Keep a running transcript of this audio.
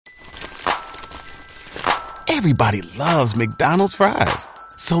Everybody loves McDonald's fries.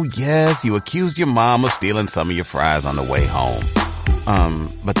 So yes, you accused your mom of stealing some of your fries on the way home.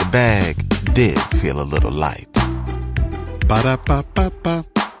 But the bag did feel a little light. Ba-da-ba-ba-ba.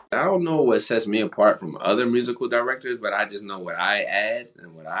 I don't know what sets me apart from other musical directors, but I just know what I add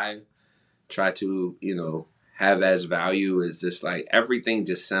and what I try to, have as value is just like everything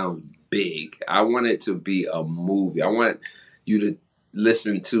just sounds big. I want it to be a movie. I want you to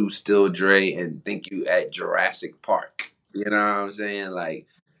listen to Still Dre and think you at Jurassic Park. You know what I'm saying? Like,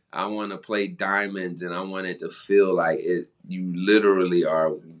 I want to play Diamonds and I want it to feel like you literally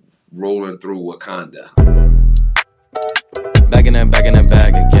are rolling through Wakanda. Back in that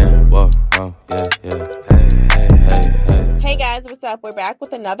bag again. Whoa, yeah. Hey guys, what's up? We're back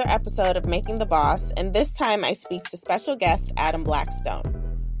with another episode of Making the Boss, and this time I speak to special guest Adam Blackstone.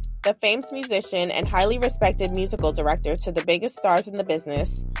 The famous musician and highly respected musical director to the biggest stars in the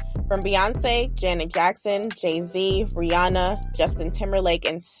business, from Beyonce, Janet Jackson, Jay-Z, Rihanna, Justin Timberlake,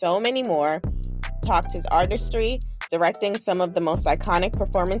 and so many more, talked his artistry, directing some of the most iconic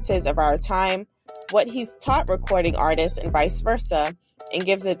performances of our time, what he's taught recording artists and vice versa, and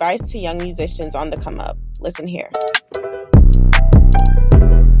gives advice to young musicians on the come up. Listen here.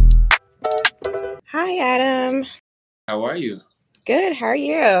 Hi, Adam. How are you? Good. How are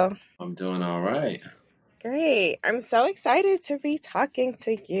you? I'm doing all right. Great. I'm so excited to be talking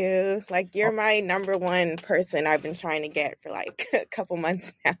to you. Like, you're my number one person I've been trying to get for like a couple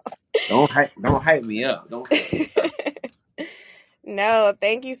months now. Don't hype me up. Don't hype me up. No,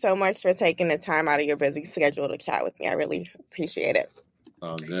 thank you so much for taking the time out of your busy schedule to chat with me. I really appreciate it.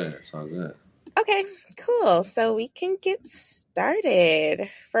 It's all good. Okay, cool. So we can get started.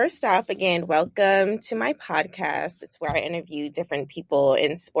 First off, again, welcome to my podcast. It's where I interview different people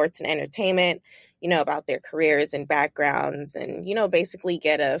in sports and entertainment, about their careers and backgrounds and, basically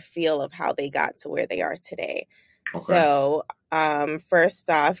get a feel of how they got to where they are today. Okay. So first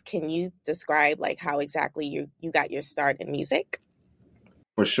off, can you describe like how exactly you got your start in music?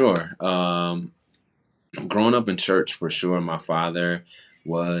 For sure. Growing up in church, for sure. My father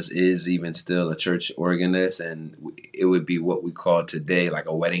is even still a church organist, and it would be what we call today like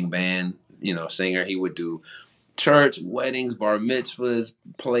a wedding band, singer. He would do church, weddings, bar mitzvahs,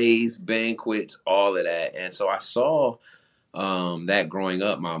 plays, banquets, all of that. And so I saw that growing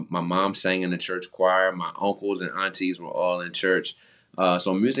up. My mom sang in the church choir. My uncles and aunties were all in church.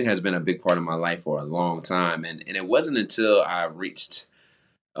 So music has been a big part of my life for a long time. And it wasn't until I reached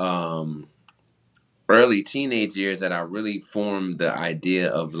early teenage years that I really formed the idea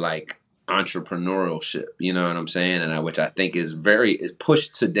of like entrepreneurship, you know what I'm saying? And which I think is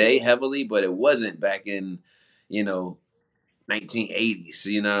pushed today heavily, but it wasn't back in, 1980s,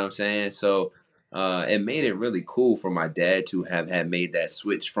 you know what I'm saying? So it made it really cool for my dad to have had made that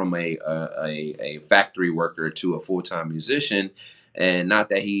switch from a factory worker to a full-time musician. And not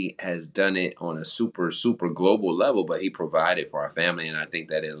that he has done it on a super, super global level, but he provided for our family. And I think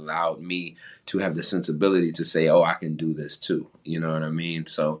that it allowed me to have the sensibility to say, oh, I can do this too. You know what I mean?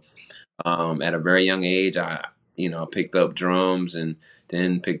 So at a very young age, I picked up drums and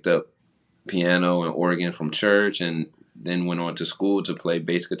then picked up piano and organ from church and then went on to school to play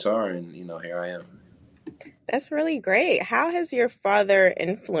bass guitar. And, here I am. That's really great. How has your father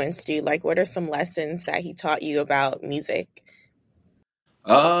influenced you? Like, what are some lessons that he taught you about music?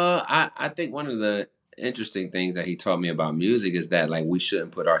 I think one of the interesting things that he taught me about music is that like we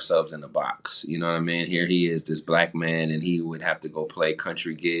shouldn't put ourselves in a box. You know what I mean? Here he is, this black man, and he would have to go play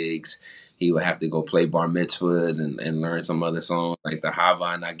country gigs. He would have to go play bar mitzvahs and learn some other songs like the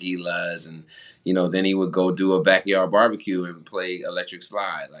Hava Nagilas, and then he would go do a backyard barbecue and play electric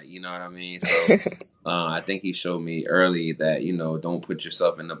slide. Like, you know what I mean? So I think he showed me early that, don't put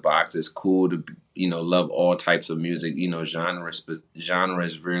yourself in the box. It's cool to, love all types of music, genre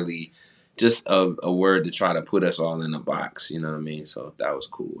is really just a word to try to put us all in a box. You know what I mean? So that was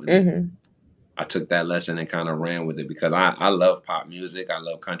cool. And I took that lesson and kind of ran with it because I love pop music. I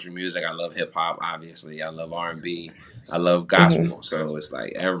love country music. I love hip hop, obviously. I love R&B. I love gospel. So it's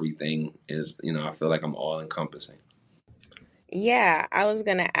like everything is, I feel like I'm all encompassing. Yeah, I was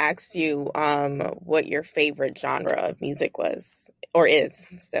going to ask you what your favorite genre of music was or is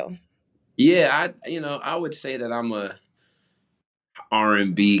still. Yeah, I would say that I'm a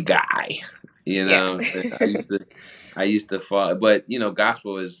R&B guy. Yeah. I used to fall, but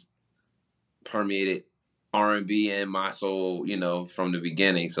gospel is permeated R&B and my soul, from the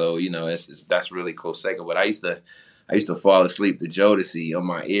beginning. So, that's really close second. But I used to fall asleep to Jodeci on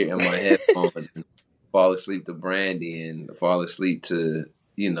my headphones and fall asleep to Brandy and fall asleep to,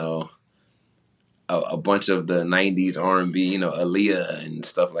 a bunch of the '90s R&B, you know, Aaliyah and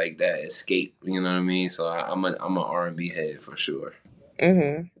stuff like that. Escape, you know what I mean? So I'm an R&B head for sure.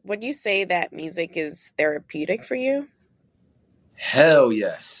 Would you say that music is therapeutic for you? Hell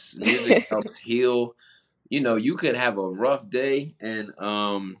yes, music helps heal. You know, you could have a rough day and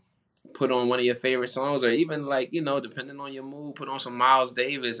put on one of your favorite songs, or even like, you know, depending on your mood, put on some Miles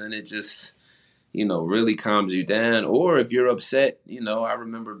Davis, and it just, you know, really calms you down. Or if you're upset, you know, I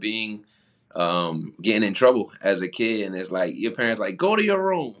remember being getting in trouble as a kid, and it's like your parents like, go to your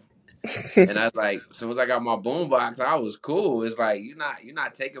room. And I was like, as soon as I got my boombox, I was cool. It's like you're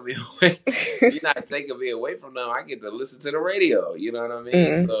not taking me away. You're not taking me away from them. I get to listen to the radio. You know what I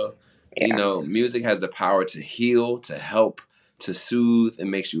mean? So, you Yeah. know, music has the power to heal, to help, to soothe. It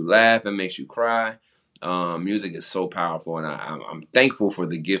makes you laugh. It makes you cry. Music is so powerful, and I'm thankful for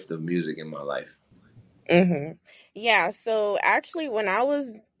the gift of music in my life. Yeah, so actually, when I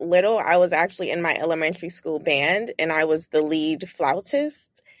was little, I was actually in my elementary school band, and I was the lead flautist.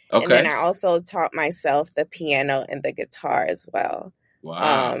 And then Okay. I also taught myself the piano and the guitar as well.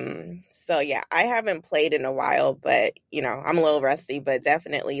 Wow. So yeah, I haven't played in a while, but you know, I'm a little rusty, but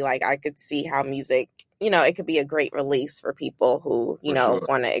definitely like I could see how music, you know, it could be a great release for people who, you For know, sure.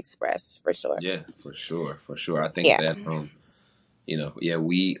 want to express for sure. Yeah, for sure. For sure. I think Yeah. that you know, yeah,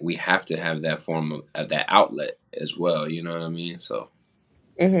 we have to have that form of that outlet as well. You know what I mean? So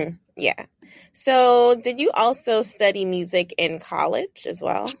Yeah. So did you also study music in college as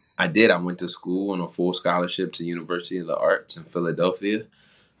well? I did. I went to school on a full scholarship to University of the Arts in Philadelphia.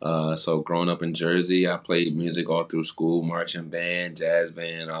 So growing up in Jersey, I played music all through school, marching band, jazz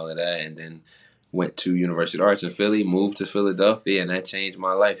band, all of that, and then went to University of the Arts in Philly, moved to Philadelphia, and that changed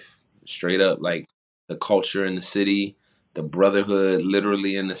my life straight up. Like the culture in the city, the brotherhood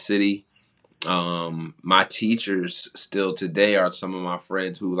literally in the city. My teachers still today are some of my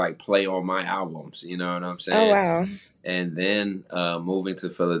friends who like play on my albums. You know what I'm Oh, saying? wow. And then moving to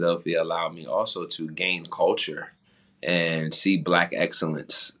Philadelphia allowed me also to gain culture and see Black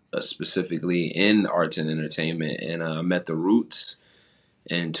excellence, specifically in arts and entertainment. And I met the Roots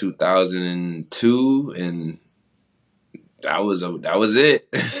in 2002, and that was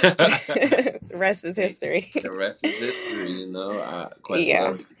it. The rest is history. The rest is history. You know,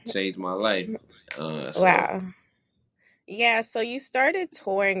 Yeah. Questlove changed my life. So Wow. Yeah, so you started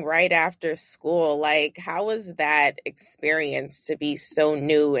touring right after school. Like, how was that experience to be so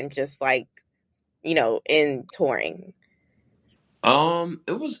new and just like, you know, in touring?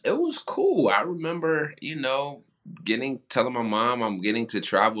 it was cool. I remember, you know, telling my mom I'm getting to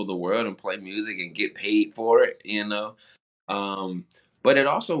travel the world and play music and get paid for it, you know. Um, but it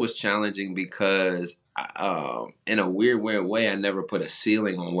also was challenging because, in a weird way, I never put a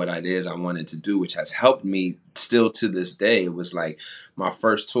ceiling on what it is I wanted to do, which has helped me still to this day. It was like my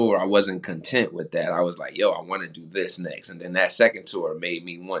first tour, I wasn't content with that. I was like, yo, I want to do this next. And then that second tour made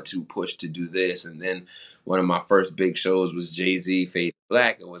me want to push to do this. And then one of my first big shows was Jay-Z Fade to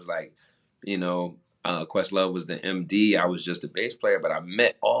Black. It was like, you know, Questlove was the MD. I was just a bass player, but I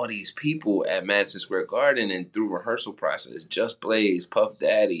met all these people at Madison Square Garden, and through rehearsal process, Just Blaze, Puff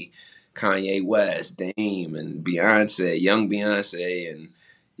Daddy, Kanye West, Dame, and Beyonce, young Beyonce, and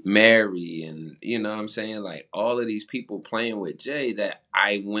Mary, and you know what I'm saying? Like all of these people playing with Jay that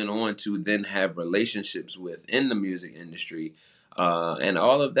I went on to then have relationships with in the music industry. And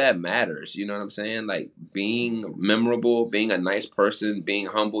all of that matters, you know what I'm saying? Like being memorable, being a nice person, being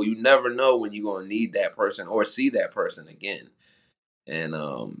humble. You never know when you're gonna need that person or see that person again. And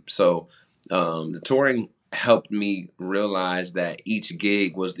the touring helped me realize that each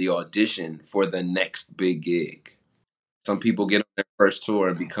gig was the audition for the next big gig. Some people get on their first tour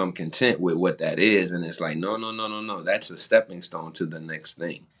and become content with what that is, and it's like, no. That's a stepping stone to the next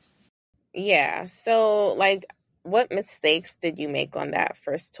thing. Yeah. So, like, what mistakes did you make on that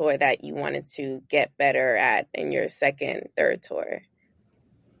first tour that you wanted to get better at in your second, third tour?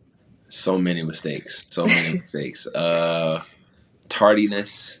 So many mistakes. So many mistakes.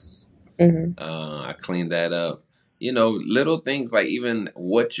 Tardiness. I cleaned that up. You know, little things like even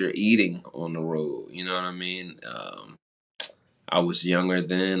what you're eating on the road. You know what I mean? I was younger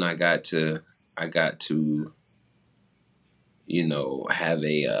then. I got to, you know, have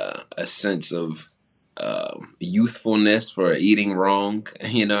a sense of youthfulness for eating wrong.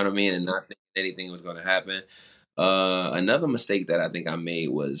 You know what I mean? And not thinking anything was going to happen. Another mistake that I think I made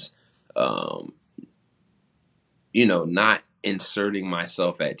was, um, you know, not inserting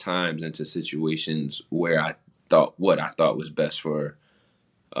myself at times into situations where I thought what I thought was best for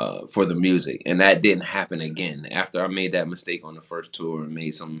the music, and that didn't happen again. After I made that mistake on the first tour and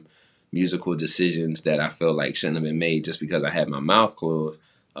made some musical decisions that I felt like shouldn't have been made just because I had my mouth closed,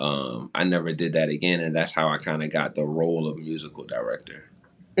 I never did that again, and that's how I kind of got the role of musical director.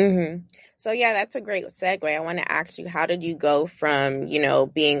 So yeah, that's a great segue. I want to ask you, how did you go from,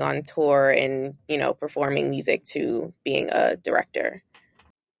 being on tour and, performing music to being a director?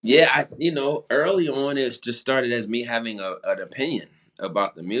 Yeah, early on it just started as me having an opinion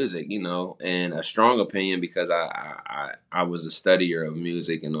about the music, and a strong opinion because I was a studier of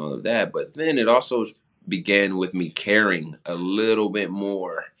music and all of that. But then it also began with me caring a little bit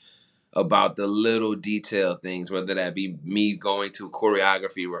more about the little detailed things, whether that be me going to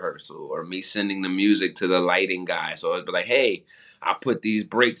choreography rehearsal or me sending the music to the lighting guy. So I'd be like, hey, I put these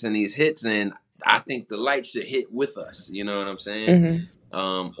breaks and these hits in. I think the light should hit with us. You know what I'm saying?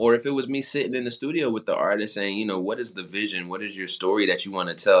 Or if it was me sitting in the studio with the artist saying, what is the vision? What is your story that you want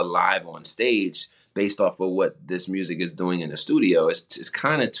to tell live on stage based off of what this music is doing in the studio? It's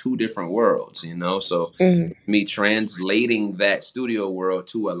kind of two different worlds, So me translating that studio world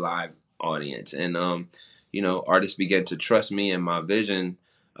to a live audience. And, artists began to trust me and my vision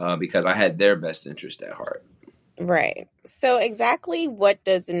because I had their best interest at heart. Right. So exactly what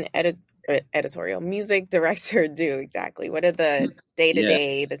does an editorial music director do exactly? What are the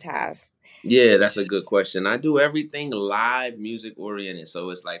day-to-day, the tasks? Yeah, that's a good question. I do everything live music oriented.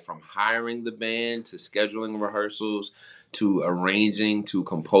 So it's like from hiring the band to scheduling rehearsals to arranging to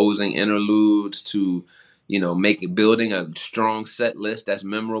composing interludes to building a strong set list that's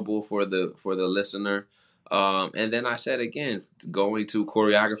memorable for the listener. And then I said again, going to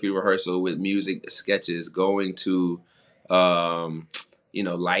choreography rehearsal with music sketches, going to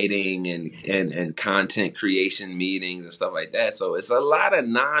lighting and content creation meetings and stuff like that. So it's a lot of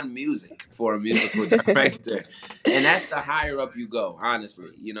non-music for a musical director. And that's the higher up you go,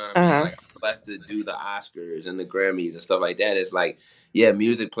 honestly. You know what I mean? Like, I'm blessed to do the Oscars and the Grammys and stuff like that. It's like, yeah,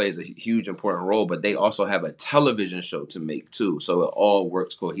 music plays a huge important role, but they also have a television show to make too. So it all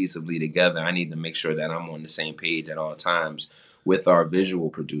works cohesively together. I need to make sure that I'm on the same page at all times with our visual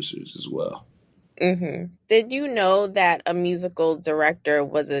producers as well. Did you know that a musical director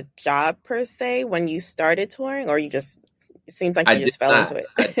was a job per se when you started touring, or it seems like you just fell into it?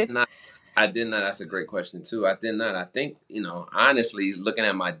 I did not. That's a great question too. I did not. I think, honestly, looking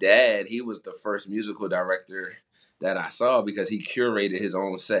at my dad, he was the first musical director that I saw because he curated his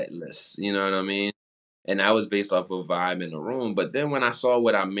own set list. You know what I mean? And that was based off of vibe in the room. But then when I saw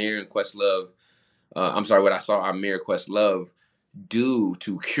what what I saw Amir Questlove do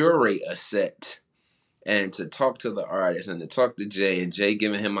to curate a set and to talk to the artist and to talk to Jay and Jay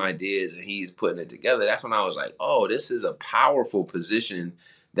giving him ideas and he's putting it together, that's when I was like, oh, this is a powerful position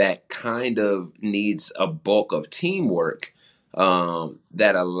that kind of needs a bulk of teamwork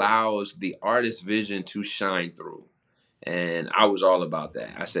that allows the artist's vision to shine through. And I was all about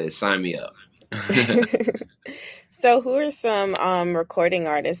that. I said, sign me up. So who are some recording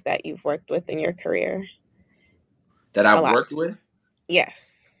artists that you've worked with in your career? That I've worked with?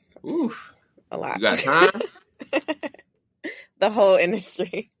 Yes. Oof. A lot. You got time? The whole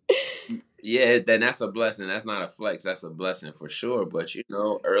industry. Yeah, then that's a blessing. That's not a flex. That's a blessing for sure. But,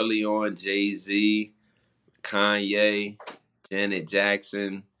 early on, Jay-Z, Kanye, Janet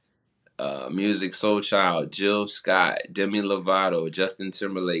Jackson, Music Soul Child, Jill Scott, Demi Lovato, Justin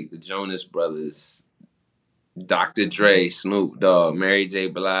Timberlake, the Jonas Brothers, Dr. Dre, Snoop Dogg, Mary J.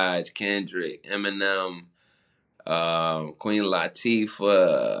 Blige, Kendrick, Eminem, Queen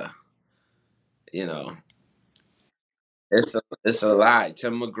Latifah, It's a lot.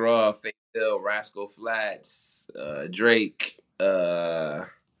 Tim McGraw, Faith Hill, Rascal Flatts, Drake.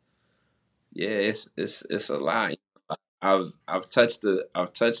 It's a lot. I've touched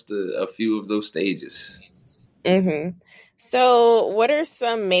a few of those stages. So, what are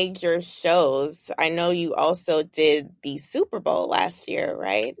some major shows? I know you also did the Super Bowl last year,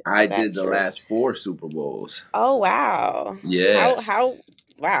 right? I did the last 4 Super Bowls. Oh wow! Yes.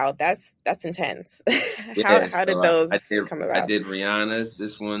 Wow, that's intense. Yeah, how did those come about? I did Rihanna's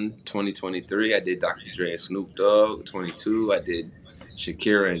this one, 2023. I did Dr. Dre and Snoop Dogg, 22. I did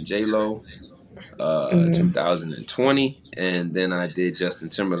Shakira and J-Lo, 2020. And then I did Justin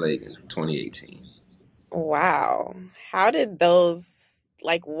Timberlake in 2018. Wow. How did those,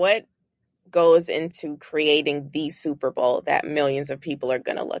 what goes into creating the Super Bowl that millions of people are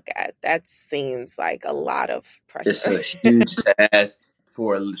going to look at? That seems like a lot of pressure. It's a huge task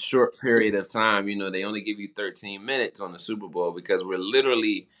for a short period of time. They only give you 13 minutes on the Super Bowl because we're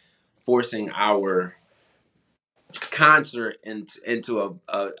literally forcing our concert into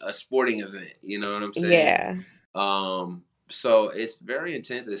a sporting event. You know what I'm saying? Yeah. So it's very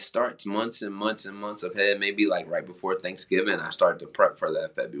intense. It starts months and months and months ahead. Maybe right before Thanksgiving, I start to prep for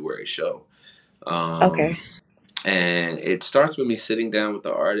that February show. Okay. And it starts with me sitting down with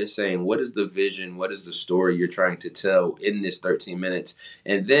the artist saying, what is the vision? What is the story you're trying to tell in this 13 minutes?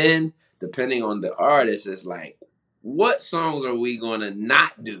 And then, depending on the artist, it's like, what songs are we going to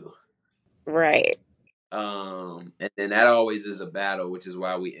not do? Right. And then that always is a battle, which is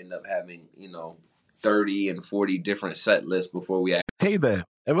why we end up having, 30 and 40 different set lists before we Hey there,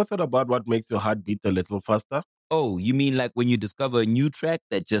 ever thought about what makes your heart beat a little faster? Oh, you mean like when you discover a new track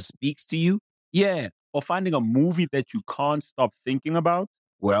that just speaks to you? Yeah, or finding a movie that you can't stop thinking about?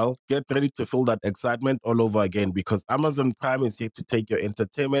 Well, get ready to feel that excitement all over again because Amazon Prime is here to take your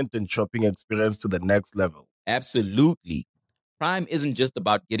entertainment and shopping experience to the next level. Absolutely. Prime isn't just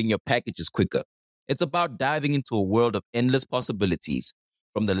about getting your packages quicker. It's about diving into a world of endless possibilities,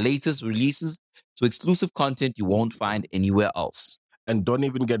 from the latest releases to exclusive content you won't find anywhere else. And don't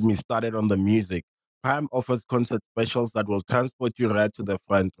even get me started on the music. Prime offers concert specials that will transport you right to the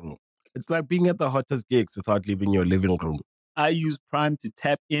front row. It's like being at the hottest gigs without leaving your living room. I use Prime to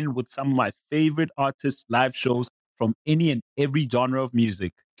tap in with some of my favorite artists' live shows from any and every genre of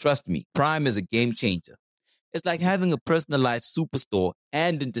music. Trust me, Prime is a game changer. It's like having a personalized superstore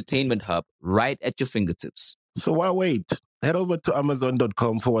and entertainment hub right at your fingertips. So why wait? Head over to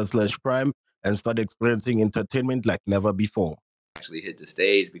amazon.com/prime and start experiencing entertainment like never before. Actually hit the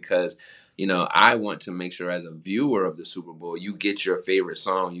stage because, I want to make sure as a viewer of the Super Bowl, you get your favorite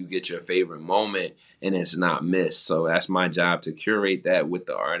song, you get your favorite moment, and it's not missed. So that's my job to curate that with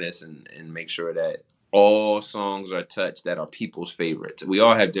the artist and make sure that all songs are touched that are people's favorites. We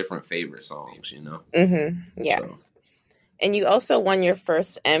all have different favorite songs, Mm-hmm. Yeah. So, And you also won your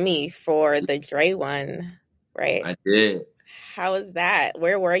first Emmy for the Dre one, right? I did. How was that?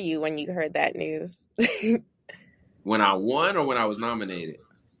 Where were you when you heard that news? When I won or when I was nominated?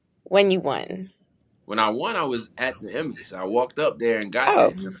 When you won. When I won, I was at the Emmys. I walked up there and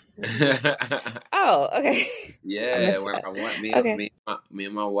got there. Oh, okay. Yeah, when I won, me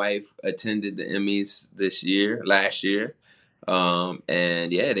and my wife attended the Emmys last year.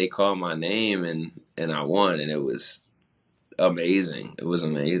 And yeah, they called my name and I won, and it was amazing. It was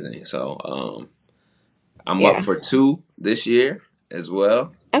amazing. So I'm up for 2 this year as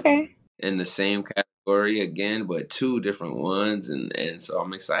well. Okay. In the same category again, but 2 different ones, and so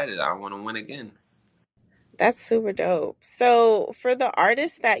I'm excited. I want to win again. That's super dope. So for the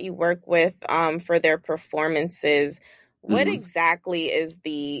artists that you work with for their performances, what exactly is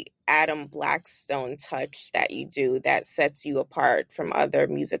the Adam Blackstone touch that you do that sets you apart from other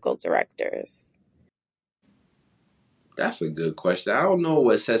musical directors? That's a good question. I don't know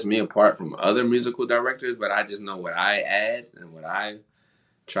what sets me apart from other musical directors, but I just know what I add and what I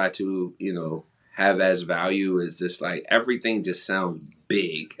try to, have as value is just like everything just sounds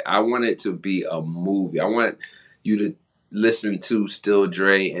big. I want it to be a movie. I want you to listen to Still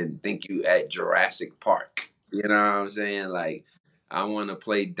Dre and think you at Jurassic Park. You know what I'm saying? Like, I want to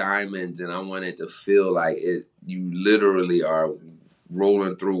play Diamonds and I want it to feel like you literally are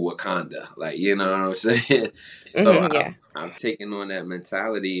rolling through Wakanda. Like, you know what I'm saying? So yeah. I've taken on that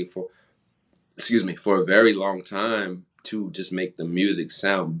mentality for a very long time to just make the music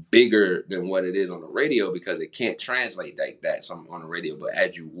sound bigger than what it is on the radio because it can't translate like that on the radio. But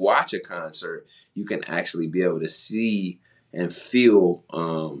as you watch a concert, you can actually be able to see and feel,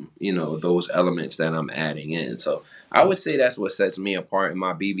 those elements that I'm adding in. So I would say that's what sets me apart in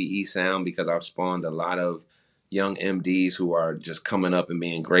my BBE sound because I've spawned a lot of young MDs who are just coming up and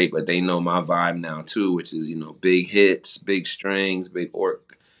being great, but they know my vibe now too, which is, big hits, big strings, big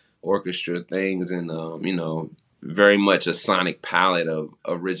orchestra things, and, very much a sonic palette of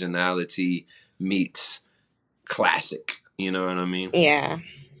originality meets classic. You know what I mean? Yeah.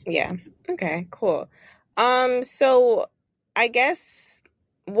 Yeah. Okay, cool. So I guess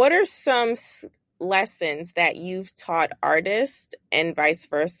what are some lessons that you've taught artists and vice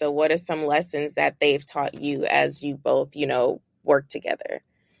versa? What are some lessons that they've taught you as you both, work together?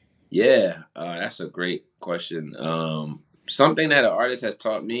 Yeah, that's a great question. Something that an artist has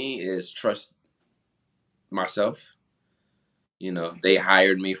taught me is trust myself. They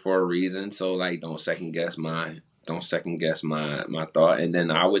hired me for a reason, so like don't second guess my thought. And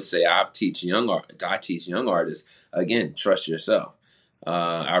then I would say I teach young artists again, trust yourself.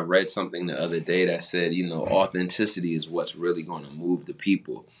 I read something the other day that said, authenticity is what's really going to move the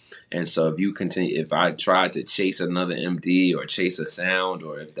people. And so if I try to chase another MD or chase a sound,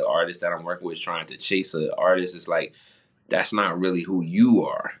 or if the artist that I'm working with is trying to chase an artist, it's like, that's not really who you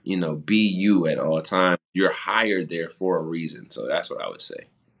are. Be you at all times. You're hired there for a reason. So that's what I would say.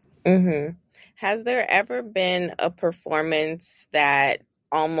 Mm-hmm. Has there ever been a performance that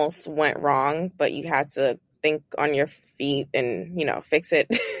almost went wrong, but you had to think on your feet and, fix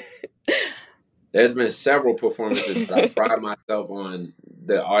it? There's been several performances that I pride myself on.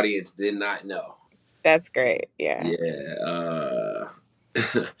 The audience did not know. That's great. Yeah.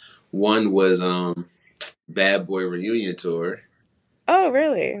 Yeah. One was Bad Boy Reunion Tour. Oh,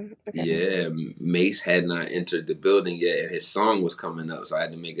 really? Okay. Yeah, Mace had not entered the building yet, and his song was coming up, so I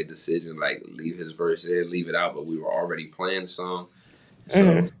had to make a decision, like leave his verse in, leave it out. But we were already playing the song,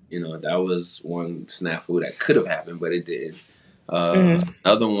 so that was one snafu that could have happened, but it didn't.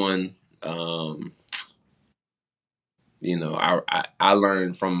 Another one, I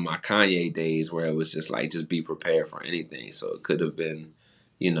learned from my Kanye days where it was just like just be prepared for anything. So it could have been,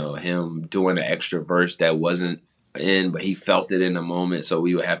 him doing an extra verse that wasn't in, but he felt it in the moment, so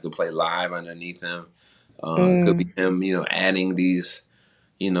we would have to play live underneath him. Could be him, adding these,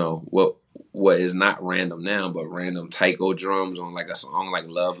 what is not random now, but random taiko drums on like a song like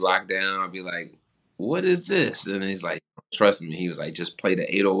Love Lockdown. I'd be like, what is this? And he's like, trust me. He was like, just play the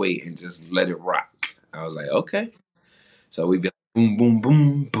 808 and just let it rock. I was like, okay. So we'd be like, boom, boom,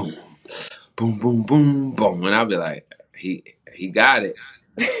 boom, boom, boom, boom, boom, boom. And I'd be like, he got it.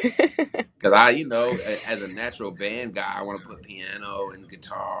 Because as a natural band guy, I want to put piano and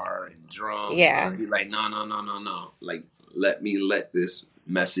guitar and drums. Yeah. I'd be like, no. Like, let this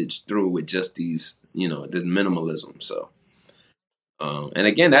message through with just these, this minimalism. So, and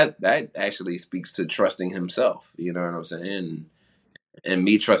again, that actually speaks to trusting himself. You know what I'm saying? And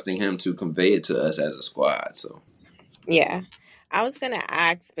me trusting him to convey it to us as a squad. So. Yeah. I was going to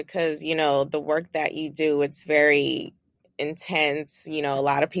ask because, the work that you do, it's very intense. A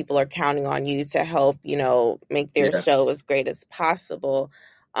lot of people are counting on you to help, make their show as great as possible.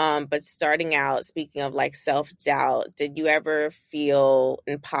 But starting out, speaking of like self-doubt, did you ever feel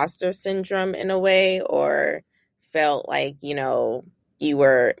imposter syndrome in a way, or felt like, you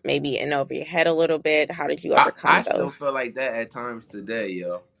were maybe in over your head a little bit? How did you overcome I those? still feel like that at times today,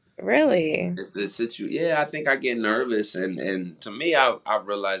 yo. Really? I think I get nervous, and to me, I've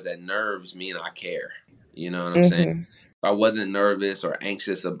realized that nerves mean I care. You know what I'm saying? If I wasn't nervous or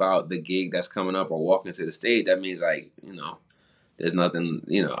anxious about the gig that's coming up or walking to the stage, that means like, there's nothing,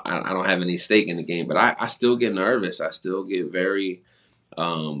 I don't have any stake in the game. But I still get nervous. I still get very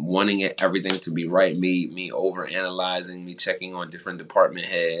wanting everything to be right. Me over analyzing, me checking on different department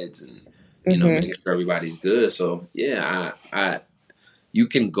heads, and making sure everybody's good. So yeah, I you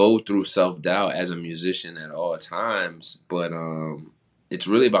can go through self-doubt as a musician at all times, but it's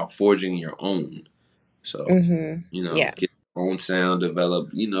really about forging your own. So, get your own sound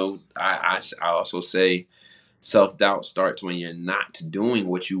developed. I also say self-doubt starts when you're not doing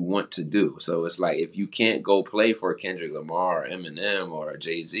what you want to do. So it's like if you can't go play for Kendrick Lamar or Eminem or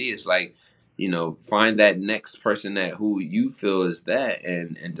Jay-Z, it's like, find that next person that who you feel is that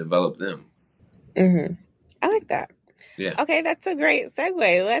and develop them. I like that. Yeah. Okay, that's a great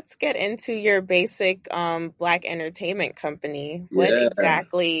segue. Let's get into your BASSic Black Entertainment company.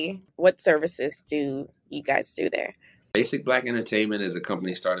 What services do you guys do there? BASSic Black Entertainment is a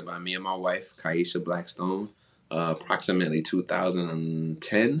company started by me and my wife, Isha Blackstone, approximately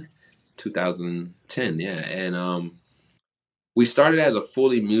 2010, yeah. And we started as a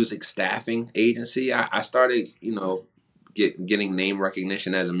fully music staffing agency. I started, getting name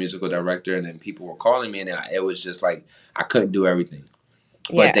recognition as a musical director, and then people were calling me, and it was just like I couldn't do everything.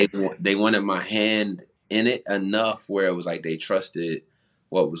 But they wanted my hand in it enough where it was like they trusted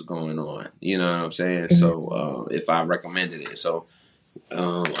what was going on. You know what I'm saying? So if I recommended it. So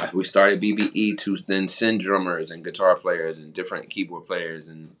we started BBE to then send drummers and guitar players and different keyboard players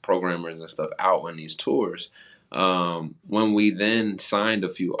and programmers and stuff out on these tours. When we then signed a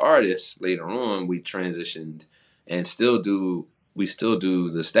few artists later on, we transitioned and we still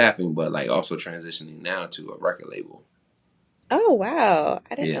do the staffing, but like also transitioning now to a record label. Oh, wow.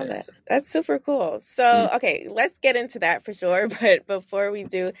 I didn't know that. That's super cool. So, okay, let's get into that for sure. But before we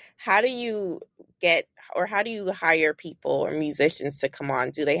do, how do you hire people or musicians to come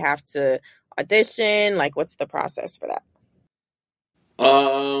on? Do they have to audition? Like, what's the process for that?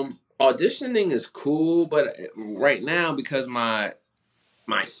 Auditioning is cool, but right now, because my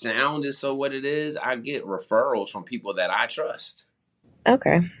sound is so what it is, I get referrals from people that I trust.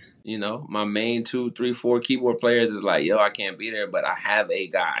 Okay. My main 2, 3, 4 keyboard players is like, yo, I can't be there, but I have a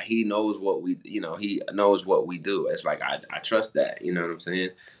guy. He knows what we do. It's like, I trust that. You know what I'm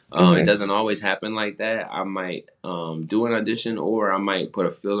saying? It doesn't always happen like that. I might do an audition, or I might put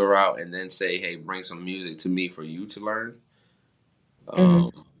a filler out and then say, hey, bring some music to me for you to learn.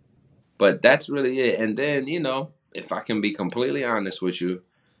 But that's really it. And then, if I can be completely honest with you,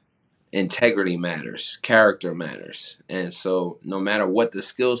 integrity matters, character matters. And so no matter what the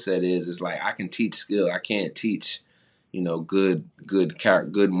skill set is, it's like I can teach skill. I can't teach,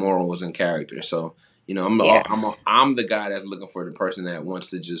 good morals and character. So, Yeah. I'm the guy that's looking for the person that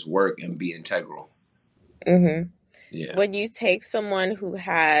wants to just work and be integral. Mm-hmm. Yeah. Would you take someone who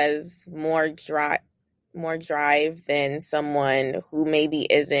has more drive than someone who maybe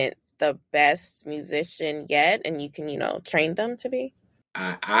isn't the best musician yet, and you can, train them to be?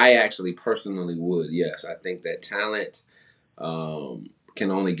 I actually personally would. Yes, I think that talent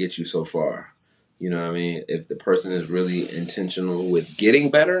can only get you so far. You know what I mean? If the person is really intentional with getting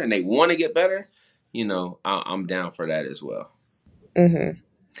better and they want to get better, I'm down for that as well. Mm-hmm.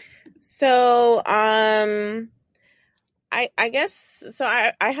 So, I guess so.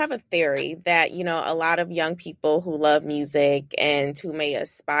 I have a theory that, a lot of young people who love music and who may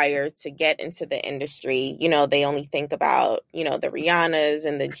aspire to get into the industry, they only think about, the Rihannas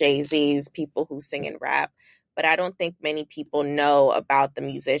and the Jay-Z's, people who sing and rap. But I don't think many people know about the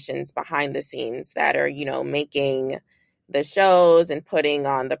musicians behind the scenes that are, making the shows and putting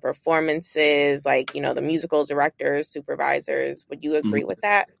on the performances, like, the musical directors, supervisors. Would you agree with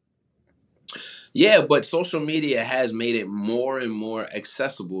that? Yeah, but social media has made it more and more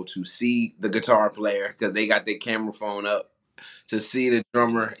accessible to see the guitar player because they got their camera phone up, to see the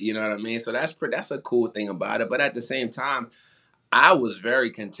drummer. You know what I mean? So that's a cool thing about it. But at the same time, I was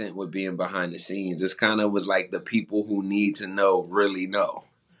very content with being behind the scenes. This kind of was like the people who need to know really know.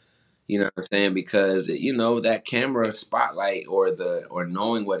 You know what I'm saying? Because that camera spotlight or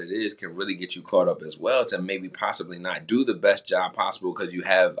knowing what it is can really get you caught up as well to maybe possibly not do the best job possible because you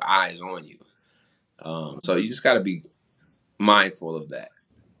have eyes on you. So you just got to be mindful of that.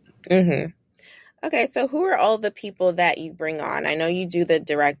 Mm-hmm. Okay, so who are all the people that you bring on? I know you do the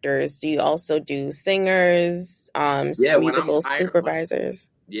directors. Do you also do singers, musical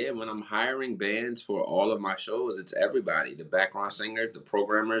supervisors? When I'm hiring bands for all of my shows, it's everybody: the background singers, the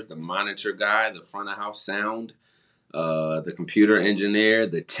programmers, the monitor guy, the front of house sound, the computer engineer,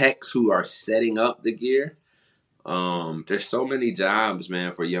 the techs who are setting up the gear. There's so many jobs,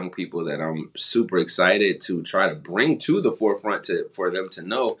 man, for young people that I'm super excited to try to bring to the forefront for them to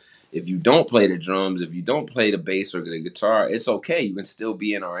know if you don't play the drums, if you don't play the bass or the guitar, it's okay. You can still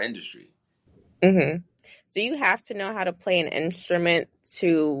be in our industry. Mm-hmm. Do you have to know how to play an instrument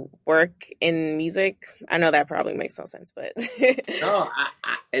to work in music? I know that probably makes no sense, but No,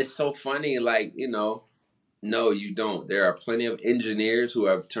 it's so funny. Like, no, you don't. There are plenty of engineers who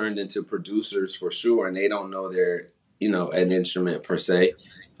have turned into producers for sure, and they don't know their, an instrument per se.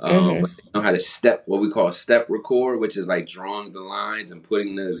 Mm-hmm. But they know how to what we call step record, which is like drawing the lines and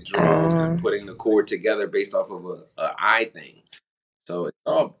putting the drums and putting the chord together based off of a eye thing. So it's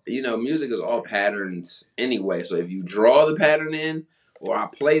all, music is all patterns anyway. So if you draw the pattern in or I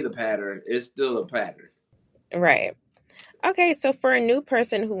play the pattern, it's still a pattern. Right. Okay, so for a new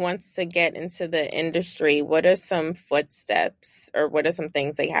person who wants to get into the industry, what are some footsteps or what are some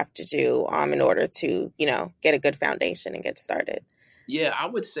things they have to do in order to, get a good foundation and get started? Yeah, I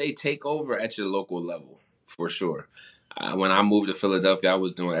would say take over at your local level for sure. When I moved to Philadelphia, I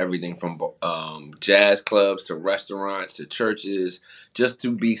was doing everything from jazz clubs to restaurants to churches just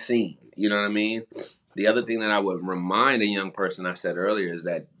to be seen. You know what I mean? The other thing that I would remind a young person I said earlier is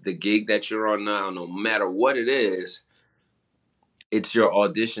that the gig that you're on now, no matter what it is, it's your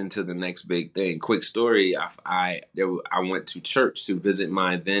audition to the next big thing. Quick story: I went to church to visit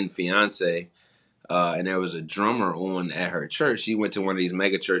my then fiance, and there was a drummer on at her church. She went to one of these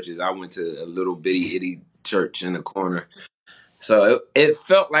mega churches. I went to a little bitty itty church in the corner. So it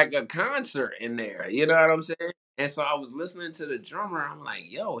felt like a concert in there. You know what I'm saying? And so I was listening to the drummer. I'm like,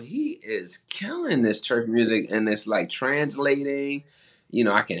 yo, he is killing this church music, and it's like translating.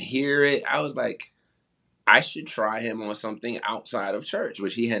 I can hear it. I was like, I should try him on something outside of church,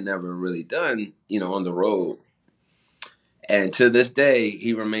 which he had never really done, on the road. And to this day,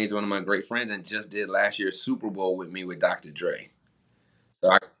 he remains one of my great friends and just did last year's Super Bowl with me with Dr. Dre.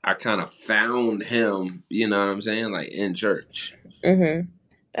 So I kind of found him, you know what I'm saying, like in church. Mm-hmm.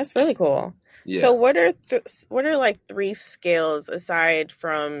 That's really cool. Yeah. So what are like 3 skills aside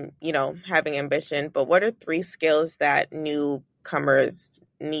from, having ambition, but what are 3 skills that newcomers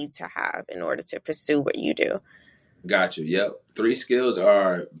need to have in order to pursue what you do? Gotcha. Yep. 3 skills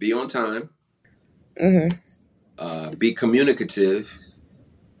are be on time, be communicative,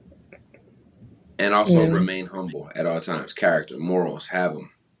 and also remain humble at all times. Character, morals, have them.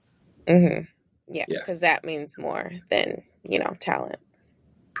 Mm-hmm. Yeah, because that means more than, talent.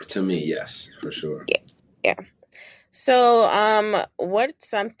 To me, yes, for sure. Yeah. So, what's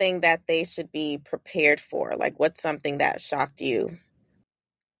something that they should be prepared for? Like, what's something that shocked you?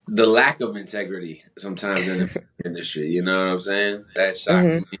 The lack of integrity sometimes in the industry, you know what I'm saying? That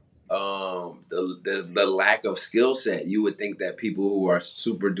shocked me. the lack of skill set. You would think that people who are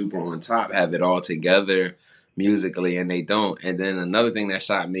super duper on top have it all together musically, and they don't. And then another thing that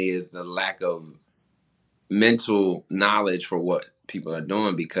shocked me is the lack of mental knowledge for what people are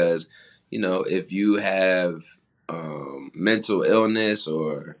doing, because if you have mental illness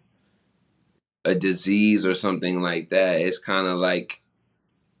or a disease or something like that, it's kind of like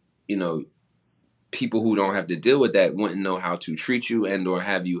people who don't have to deal with that wouldn't know how to treat you and or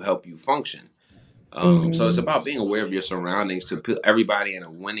have you help you function. So it's about being aware of your surroundings to put everybody in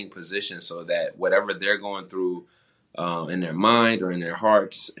a winning position so that whatever they're going through in their mind or in their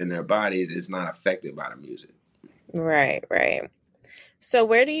hearts and their bodies is not affected by the music. Right. So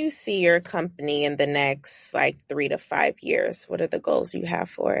where do you see your company in the next 3 to 5 years? What are the goals you have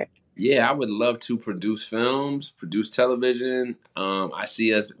for it? Yeah, I would love to produce films, produce television. I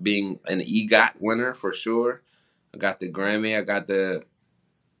see us being an EGOT winner for sure. I got the Grammy, I got the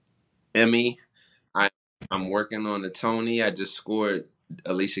Emmy. I'm working on the Tony. I just scored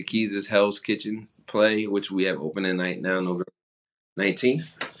Alicia Keys' Hell's Kitchen play, which we have opening night now, November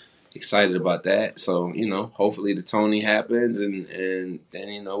 19th. Excited about that. So, hopefully the Tony happens and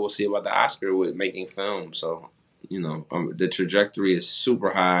then, we'll see about the Oscar with making film. So, the trajectory is super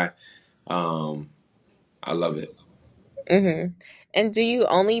high. I love it. Mm-hmm. And do you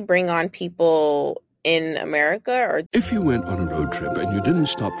only bring on people in America, or if you went on a road trip and you didn't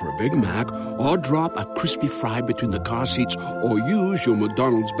stop for a Big Mac or drop a crispy fry between the car seats or use your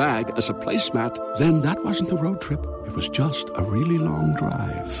McDonald's bag as a placemat, then that wasn't a road trip. It was just a really long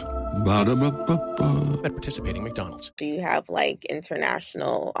drive. Ba-da-ba-ba-ba. At participating McDonald's. do you have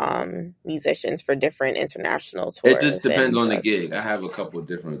international musicians for different international tours? It just depends on the gig. I have a couple of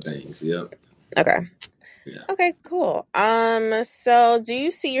different things. Yep. Okay. Yeah. Okay, cool. So do you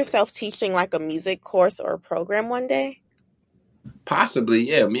see yourself teaching a music course or a program one day? Possibly,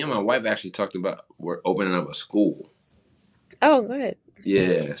 yeah. Me and my wife actually talked about we're opening up a school. Oh, good.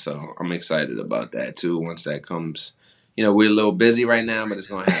 Yeah, so I'm excited about that too. Once that comes, we're a little busy right now, but it's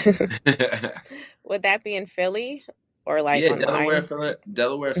going to happen. Would that be in Philly or yeah, online?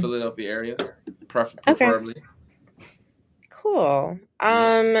 Delaware, Philadelphia area, preferably. Okay. Cool.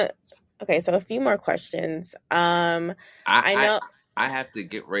 Okay, so a few more questions. I know I have to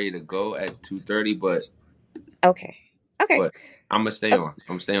get ready to go at 2:30, but okay. But I'm gonna stay on.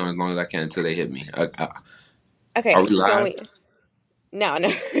 I'm staying on as long as I can until they hit me. Okay. Are we live? No.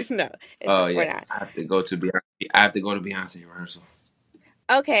 Oh yeah. We're not. I have to go to Beyonce rehearsal.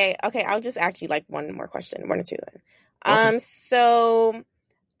 Okay. I'll just ask you one more question, one or two then. Okay. So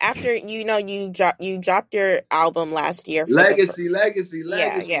after you dropped your album last year. Legacy.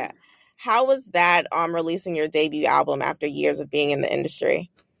 Yeah. How was that releasing your debut album after years of being in the industry?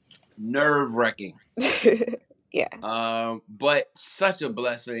 Nerve-wracking. Yeah. But such a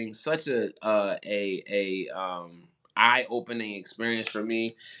blessing, such a eye-opening experience for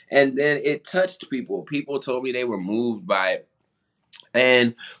me. And then it touched people. People told me they were moved by it.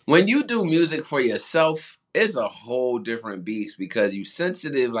 And when you do music for yourself, it's a whole different beast because you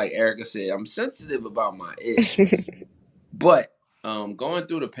sensitive, like Erica said. I'm sensitive about my ish. But going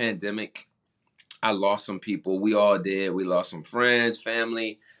through the pandemic, I lost some people. We all did. We lost some friends,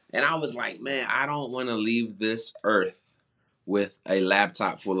 family. And I was like, man, I don't want to leave this earth with a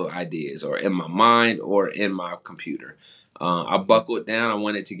laptop full of ideas or in my mind or in my computer. I buckled down. I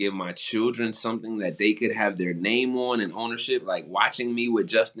wanted to give my children something that they could have their name on and ownership. Like watching me with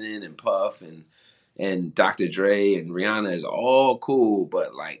Justin and Puff and Dr. Dre and Rihanna is all cool.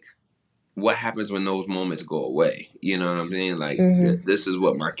 But what happens when those moments go away? You know what I'm saying? This is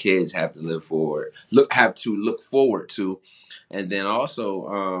what my kids have to look forward to. And then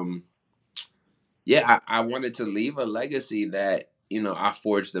also, I wanted to leave a legacy that, I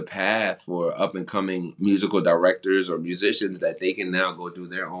forged the path for up and coming musical directors or musicians that they can now go do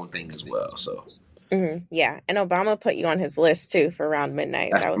their own thing as well. So, yeah. And Obama put you on his list too for Around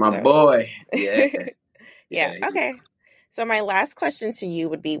Midnight. That's that was my dope. boy. Yeah. Yeah. Okay. So my last question to you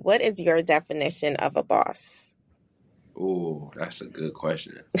would be, what is your definition of a boss? Oh, that's a good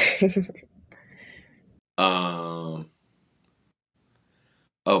question. A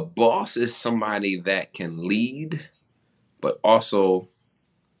boss is somebody that can lead, but also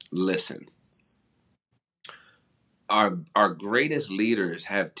listen. Our greatest leaders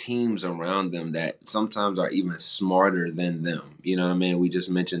have teams around them that sometimes are even smarter than them. You know what I mean? We just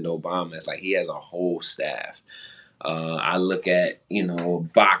mentioned Obama. It's like he has a whole staff. I look at, a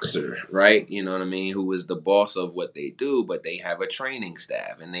boxer, right? You know what I mean? Who is the boss of what they do, but they have a training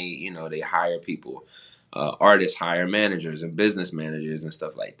staff and they hire people. artists hire managers and business managers and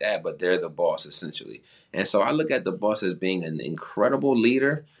stuff like that, but they're the boss essentially. And so I look at the boss as being an incredible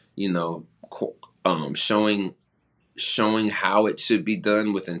leader, showing how it should be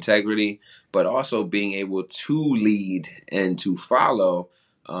done with integrity, but also being able to lead and to follow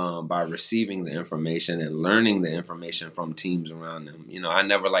by receiving the information and learning the information from teams around them. I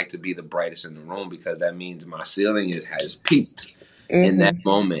never like to be the brightest in the room because that means my ceiling has peaked in that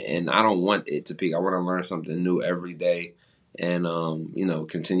moment, and I don't want it to peak. I want to learn something new every day and,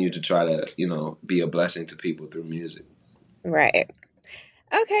 continue to try to, be a blessing to people through music. Right.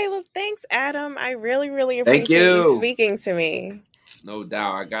 Okay, well, thanks, Adam. I really, really appreciate you speaking to me. No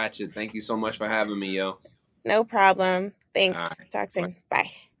doubt. I got you. Thank you so much for having me, yo. No problem. Thanks. Right. Talk soon.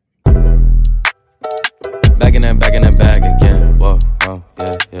 Bye. Back in that bag again. Whoa, yeah.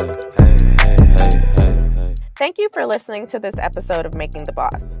 Hey. Thank you for listening to this episode of Making the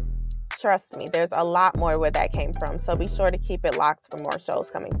Boss. Trust me, there's a lot more where that came from, so be sure to keep it locked for more shows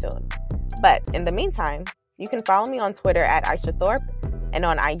coming soon. But in the meantime, you can follow me on Twitter at Isha Thorpe and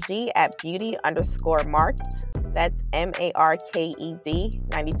on IG at beauty_marked. That's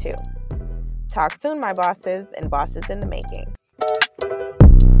MARKED 92. Talk soon, my bosses and bosses in the making.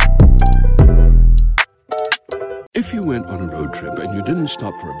 If you went on a road trip and you didn't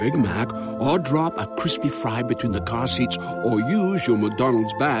stop for a Big Mac or drop a crispy fry between the car seats or use your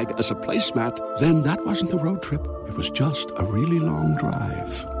McDonald's bag as a placemat, then that wasn't a road trip. It was just a really long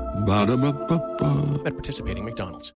drive. Ba-da-ba-ba-ba. At participating McDonald's.